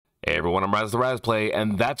Everyone, I'm Raz the Razplay,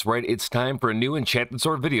 and that's right, it's time for a new Enchanted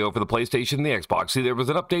Sword video for the PlayStation and the Xbox. See, there was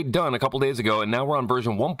an update done a couple days ago, and now we're on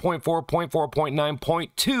version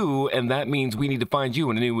 1.4.4.9.2, and that means we need to find you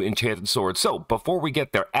a new Enchanted Sword. So, before we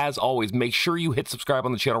get there, as always, make sure you hit subscribe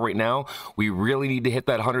on the channel right now. We really need to hit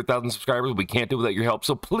that 100,000 subscribers. We can't do it without your help,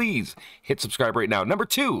 so please hit subscribe right now. Number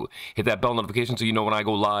 2, hit that bell notification so you know when I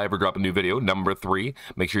go live or drop a new video. Number 3,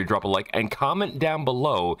 make sure you drop a like and comment down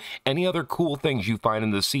below any other cool things you find in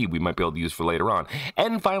the sea we might be able to use for later on.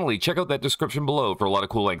 And finally, check out that description below for a lot of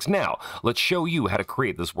cool links. Now, let's show you how to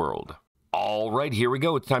create this world. All right, here we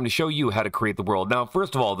go. It's time to show you how to create the world. Now,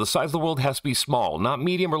 first of all, the size of the world has to be small, not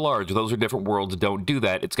medium or large. Those are different worlds. Don't do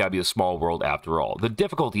that. It's got to be a small world after all. The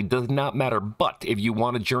difficulty does not matter, but if you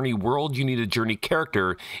want a journey world, you need a journey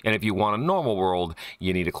character, and if you want a normal world,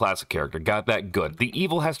 you need a classic character. Got that? Good. The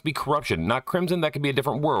evil has to be corruption, not crimson. That could be a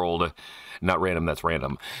different world. Not random, that's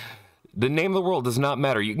random. The name of the world does not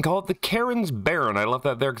matter. You can call it the Karen's Baron. I left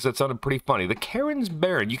that there because it sounded pretty funny. The Karen's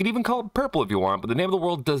Baron. You can even call it purple if you want, but the name of the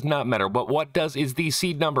world does not matter. But what does is the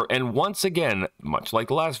seed number. And once again, much like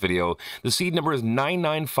the last video, the seed number is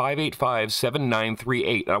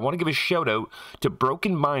 995857938. And I want to give a shout out to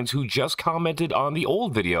Broken Minds who just commented on the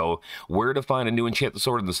old video where to find a new enchanted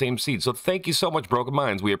sword in the same seed. So thank you so much, Broken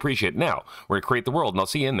Minds. We appreciate it. Now, we're going to create the world, and I'll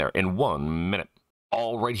see you in there in 1 minute.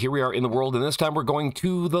 All right, here we are in the world, and this time we're going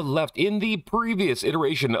to the left. In the previous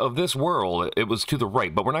iteration of this world, it was to the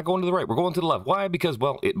right, but we're not going to the right. We're going to the left. Why? Because,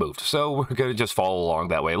 well, it moved. So we're going to just follow along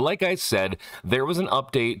that way. Like I said, there was an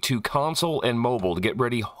update to console and mobile to get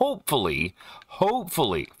ready, hopefully,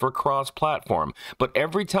 for cross-platform. But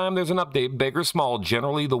every time there's an update, big or small,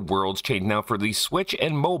 generally the worlds change. Now, for the Switch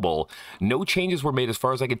and mobile, no changes were made as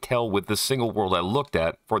far as I could tell with the single world I looked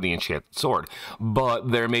at for the Enchanted Sword.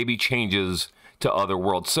 But there may be changes to other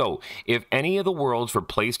worlds. So, if any of the worlds for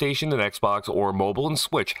PlayStation and Xbox or mobile and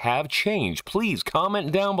Switch have changed, please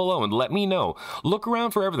comment down below and let me know. Look around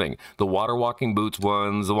for everything. The water walking boots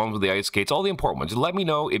ones, the ones with the ice skates, all the important ones. Let me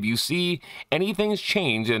know if you see anything's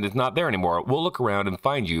changed and it's not there anymore. We'll look around and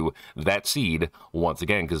find you that seed once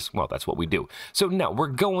again, because, well, that's what we do. So now we're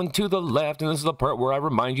going to the left, and this is the part where I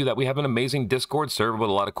remind you that we have an amazing Discord server with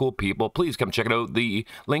a lot of cool people. Please come check it out. The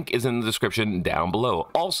link is in the description down below.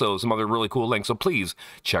 Also, some other really cool links. So please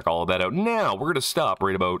check all of that out. Now, we're going to stop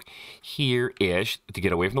right about here-ish to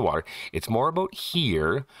get away from the water. It's more about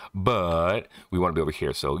here, but we want to be over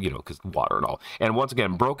here, so, you know, because water and all. And once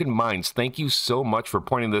again, Broken Minds, thank you so much for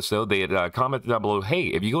pointing this out. They had commented down below, hey,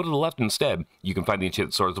 if you go to the left instead, you can find the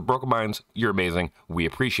Enchanted Swords. So Broken Minds, you're amazing. We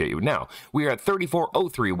appreciate you. Now, we are at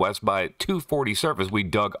 3403 west by 240 surface. We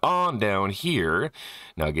dug on down here.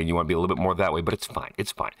 Now, again, you want to be a little bit more that way, but it's fine.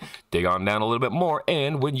 It's fine. Dig on down a little bit more,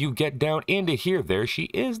 and when you get down into here, there she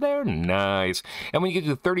is there. Nice. And when you get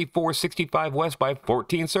to 3465 west by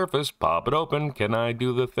 14 surface, pop it open. Can I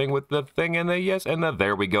do the thing with the thing and the yes and the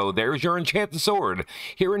there we go. There's your Enchanted Sword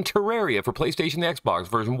here in Terraria for PlayStation and Xbox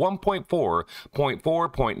version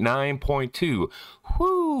 1.4.4.9.2.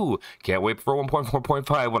 Whoo! Can't wait for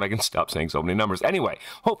 1.4.5 when I can stop saying so many numbers. Anyway,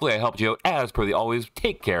 hopefully I helped you out. As per the always,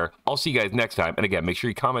 take care. I'll see you guys next time. And again, make sure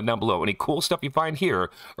you comment down below any cool stuff you find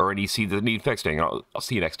here or any seeds that need fixing. I'll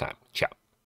see you next time. Ciao.